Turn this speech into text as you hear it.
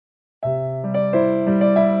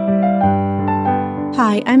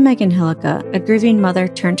Hi, I'm Megan Hillica, a grieving mother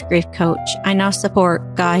turned grief coach. I now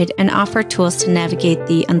support, guide, and offer tools to navigate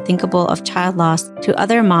the unthinkable of child loss to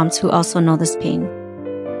other moms who also know this pain.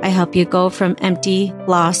 I help you go from empty,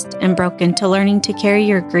 lost, and broken to learning to carry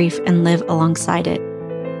your grief and live alongside it.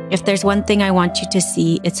 If there's one thing I want you to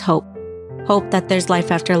see, it's hope. Hope that there's life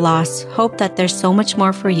after loss, hope that there's so much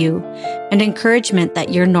more for you, and encouragement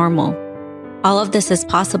that you're normal. All of this is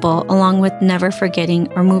possible along with never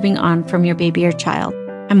forgetting or moving on from your baby or child.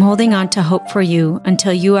 I'm holding on to hope for you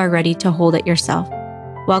until you are ready to hold it yourself.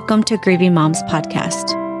 Welcome to Grieving Moms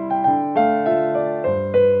Podcast.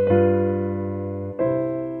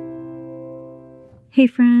 Hey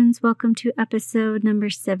friends, welcome to episode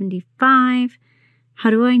number 75.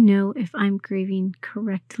 How do I know if I'm grieving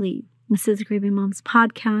correctly? This is Grieving Moms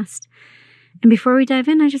Podcast. And before we dive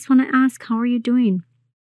in, I just want to ask, how are you doing?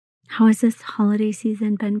 How has this holiday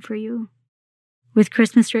season been for you? With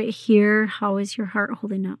Christmas right here, how is your heart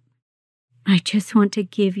holding up? I just want to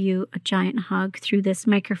give you a giant hug through this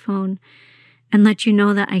microphone and let you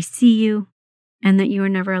know that I see you and that you are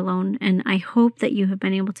never alone. And I hope that you have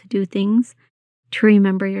been able to do things to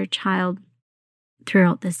remember your child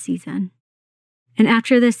throughout this season. And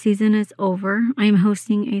after this season is over, I am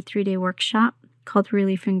hosting a 3-day workshop called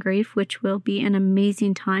Relief in Grief, which will be an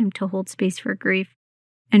amazing time to hold space for grief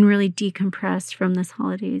and really decompress from this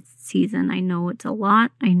holiday season. I know it's a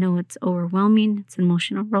lot. I know it's overwhelming. It's an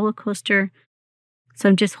emotional roller coaster. So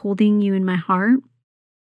I'm just holding you in my heart.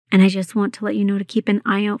 And I just want to let you know to keep an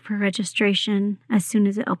eye out for registration as soon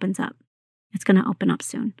as it opens up. It's going to open up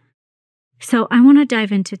soon. So I want to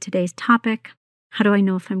dive into today's topic. How do I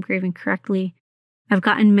know if I'm grieving correctly? I've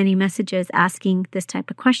gotten many messages asking this type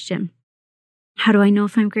of question. How do I know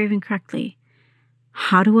if I'm grieving correctly?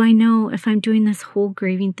 How do I know if I'm doing this whole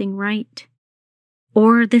grieving thing right?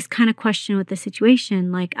 Or this kind of question with the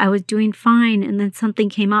situation, like I was doing fine and then something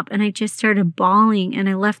came up and I just started bawling and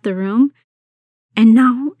I left the room. And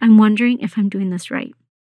now I'm wondering if I'm doing this right.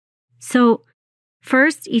 So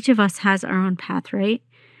first, each of us has our own path, right?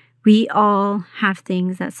 We all have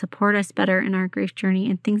things that support us better in our grief journey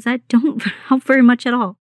and things that don't help very much at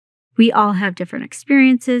all. We all have different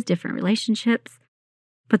experiences, different relationships.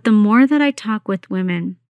 But the more that I talk with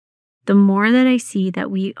women, the more that I see that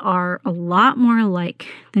we are a lot more alike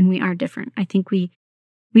than we are different. I think we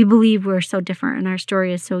believe we're so different and our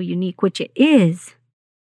story is so unique, which it is.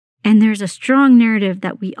 And there's a strong narrative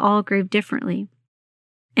that we all grieve differently.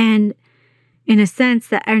 And in a sense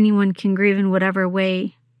that anyone can grieve in whatever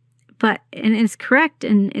way, and it's correct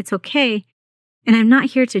and it's okay. And I'm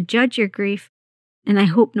not here to judge your grief, and I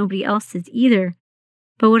hope nobody else is either.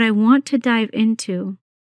 But what I want to dive into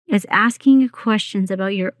is asking you questions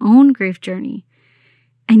about your own grief journey.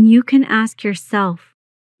 And you can ask yourself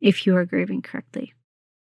if you are grieving correctly.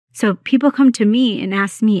 So people come to me and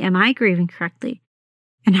ask me, am I grieving correctly?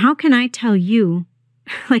 And how can I tell you?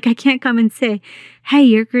 Like I can't come and say, hey,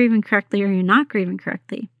 you're grieving correctly or you're not grieving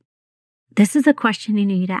correctly. This is a question you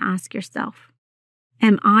need to ask yourself.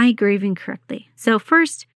 Am I grieving correctly? So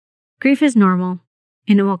first, grief is normal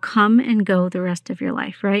and it will come and go the rest of your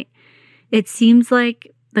life, right? It seems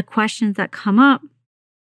like the questions that come up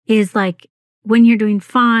is like when you're doing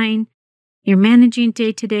fine, you're managing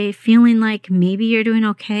day to day, feeling like maybe you're doing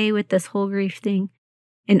okay with this whole grief thing.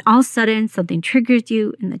 And all of a sudden something triggers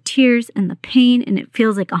you and the tears and the pain and it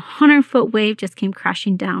feels like 100-foot wave just came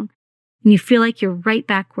crashing down. And you feel like you're right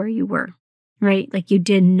back where you were, right? Like you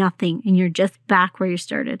did nothing and you're just back where you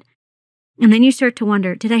started. And then you start to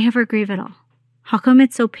wonder, did I ever grieve at all? How come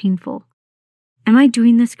it's so painful? Am I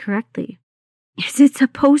doing this correctly? Is it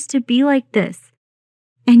supposed to be like this?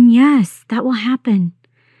 And yes, that will happen.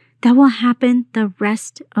 That will happen the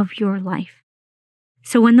rest of your life.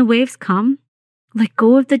 So when the waves come, let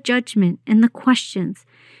go of the judgment and the questions.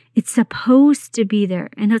 It's supposed to be there,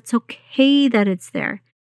 and it's okay that it's there.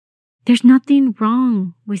 There's nothing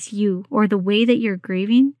wrong with you or the way that you're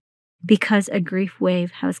grieving because a grief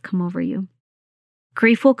wave has come over you.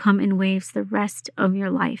 Grief will come in waves the rest of your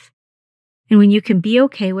life. And when you can be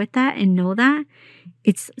okay with that and know that,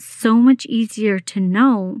 it's so much easier to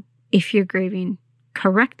know if you're grieving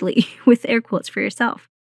correctly with air quotes for yourself.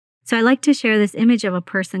 So I like to share this image of a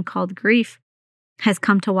person called grief has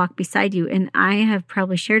come to walk beside you. And I have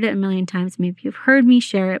probably shared it a million times. Maybe you've heard me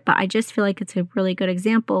share it, but I just feel like it's a really good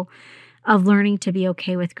example of learning to be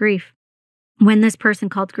okay with grief. When this person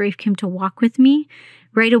called grief came to walk with me,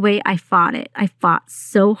 right away I fought it. I fought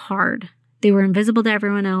so hard. They were invisible to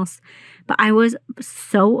everyone else, but I was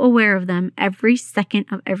so aware of them every second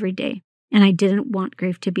of every day. And I didn't want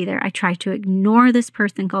grief to be there. I tried to ignore this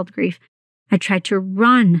person called grief. I tried to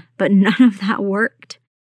run, but none of that worked.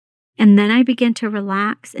 And then I began to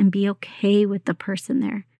relax and be okay with the person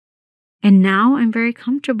there. And now I'm very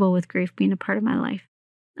comfortable with grief being a part of my life.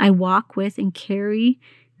 I walk with and carry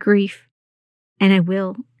grief, and I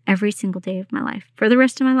will every single day of my life for the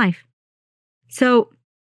rest of my life. So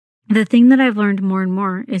the thing that I've learned more and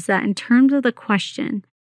more is that in terms of the question,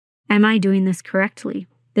 am I doing this correctly?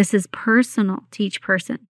 This is personal to each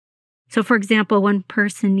person. So for example, one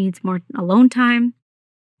person needs more alone time.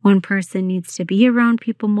 One person needs to be around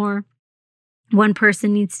people more. One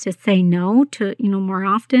person needs to say no to, more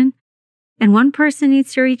often. And one person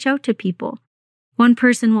needs to reach out to people. One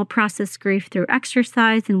person will process grief through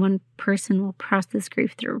exercise, and one person will process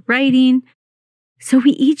grief through writing. So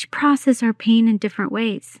we each process our pain in different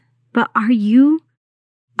ways. But are you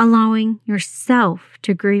allowing yourself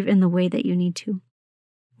to grieve in the way that you need to?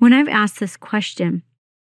 When I've asked this question,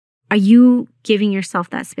 are you giving yourself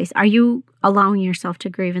that space? Are you allowing yourself to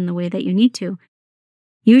grieve in the way that you need to?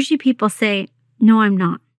 Usually people say, no, I'm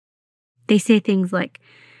not. They say things like,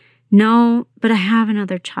 no, but I have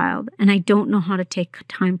another child and I don't know how to take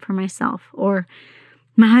time for myself, or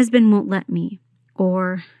my husband won't let me,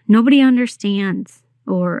 or nobody understands,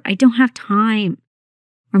 or I don't have time,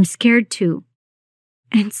 or I'm scared to.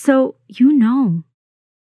 And so you know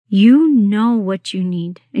what you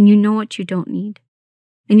need and you know what you don't need.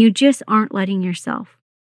 And you just aren't letting yourself.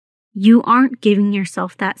 You aren't giving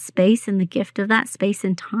yourself that space and the gift of that space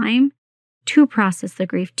and time to process the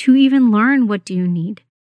grief, to even learn what do you need.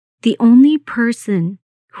 The only person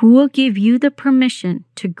who will give you the permission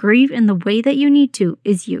to grieve in the way that you need to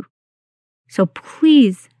is you. So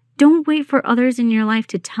please don't wait for others in your life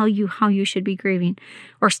to tell you how you should be grieving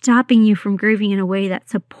or stopping you from grieving in a way that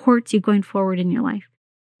supports you going forward in your life.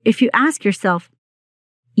 If you ask yourself,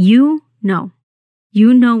 you know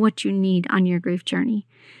what you need on your grief journey.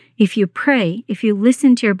 If you pray, if you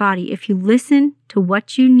listen to your body, if you listen to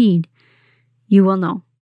what you need, you will know.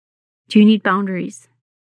 Do you need boundaries?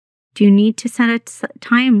 Do you need to set a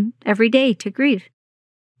time every day to grieve?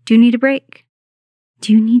 Do you need a break?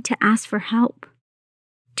 Do you need to ask for help?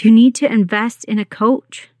 Do you need to invest in a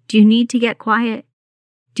coach? Do you need to get quiet?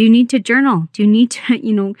 Do you need to journal? Do you need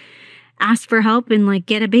to, ask for help and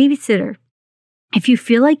get a babysitter? If you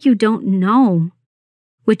feel like you don't know,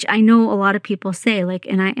 which I know a lot of people say,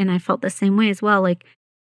 and I felt the same way as well,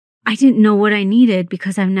 I didn't know what I needed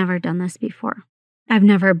because I've never done this before. I've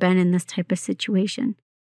never been in this type of situation.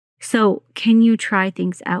 So can you try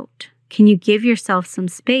things out? Can you give yourself some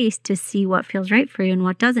space to see what feels right for you and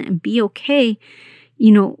what doesn't, and be okay,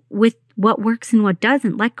 with what works and what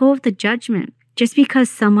doesn't? Let go of the judgment. Just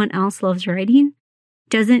because someone else loves writing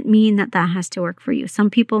doesn't mean that has to work for you. Some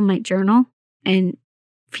people might journal and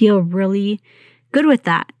feel really good with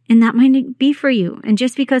that, and that might be for you. And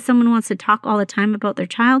just because someone wants to talk all the time about their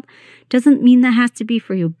child doesn't mean that has to be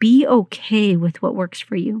for you. Be okay with what works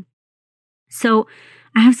for you. So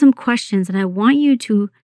I have some questions and I want you to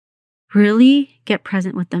really get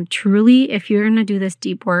present with them. Truly, if you're going to do this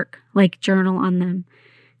deep work, journal on them.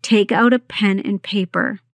 Take out a pen and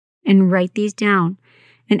paper and write these down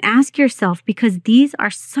and ask yourself, because these are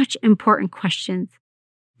such important questions.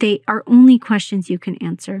 They are only questions you can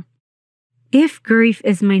answer. If grief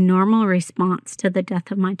is my normal response to the death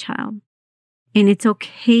of my child, and it's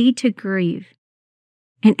okay to grieve,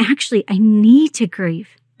 and actually I need to grieve,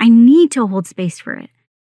 I need to hold space for it.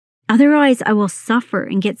 Otherwise, I will suffer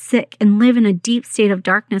and get sick and live in a deep state of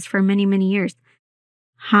darkness for many, many years.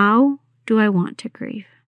 How do I want to grieve?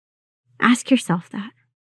 Ask yourself that.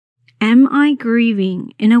 Am I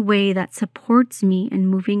grieving in a way that supports me in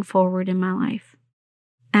moving forward in my life?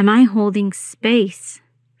 Am I holding space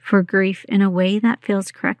for grief in a way that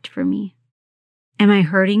feels correct for me? Am I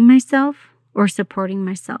hurting myself or supporting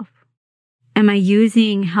myself? Am I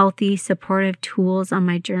using healthy, supportive tools on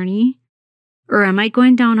my journey? Or am I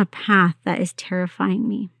going down a path that is terrifying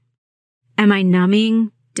me? Am I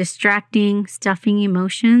numbing, distracting, stuffing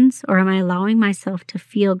emotions, or am I allowing myself to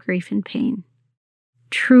feel grief and pain?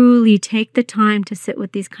 Truly take the time to sit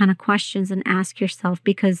with these kind of questions and ask yourself,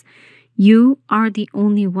 because you are the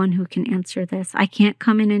only one who can answer this. I can't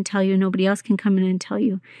come in and tell you. Nobody else can come in and tell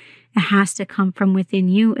you. It has to come from within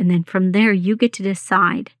you. And then from there, you get to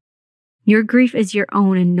decide. Your grief is your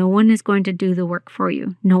own, and no one is going to do the work for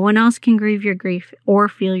you. No one else can grieve your grief or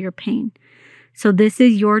feel your pain. So this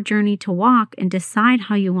is your journey to walk and decide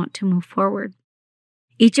how you want to move forward.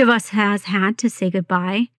 Each of us has had to say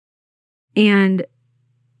goodbye, and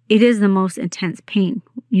it is the most intense pain,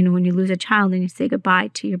 when you lose a child and you say goodbye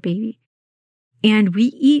to your baby. And we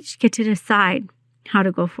each get to decide how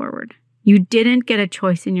to go forward. You didn't get a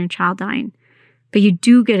choice in your child dying, but you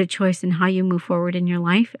do get a choice in how you move forward in your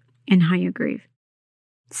life and how you grieve.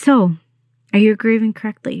 So, are you grieving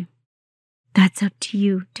correctly? That's up to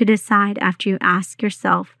you to decide after you ask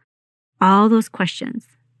yourself all those questions.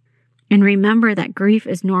 And remember that grief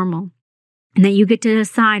is normal and that you get to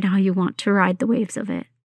decide how you want to ride the waves of it.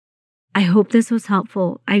 I hope this was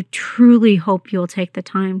helpful. I truly hope you'll take the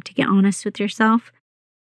time to get honest with yourself.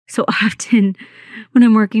 So often when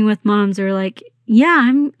I'm working with moms, they're like,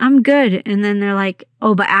 yeah, I'm good. And then they're like,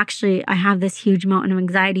 oh, but actually I have this huge mountain of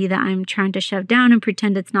anxiety that I'm trying to shove down and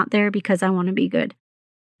pretend it's not there because I want to be good.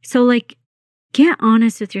 So get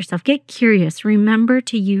honest with yourself. Get curious. Remember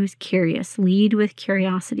to use curious. Lead with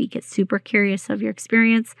curiosity. Get super curious of your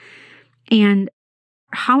experience. And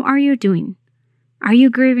how are you doing? Are you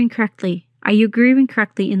grieving correctly? Are you grieving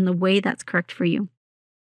correctly in the way that's correct for you?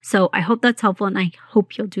 So I hope that's helpful, and I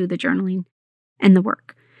hope you'll do the journaling and the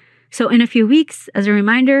work. So in a few weeks, as a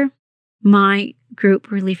reminder, my group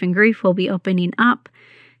Relief and Grief will be opening up.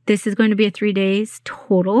 This is going to be a 3 days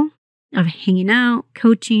total of hanging out,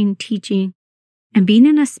 coaching, teaching, and being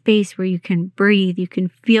in a space where you can breathe, you can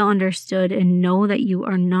feel understood, and know that you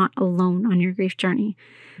are not alone on your grief journey.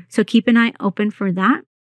 So keep an eye open for that.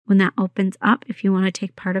 When that opens up, if you want to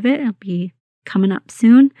take part of it, it'll be coming up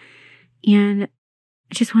soon. And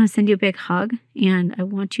I just want to send you a big hug, and I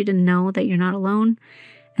want you to know that you're not alone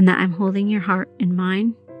and that I'm holding your heart in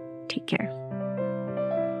mine. Take care.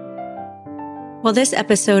 Well, this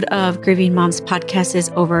episode of Grieving Moms Podcast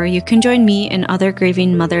is over. You can join me and other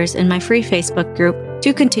grieving mothers in my free Facebook group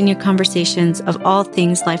to continue conversations of all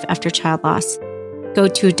things life after child loss. Go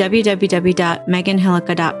to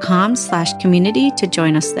www.meganhillica.com/community to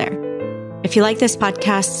join us there. If you like this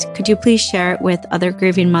podcast, could you please share it with other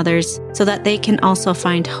grieving mothers so that they can also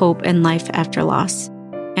find hope in life after loss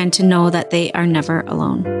and to know that they are never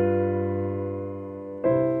alone.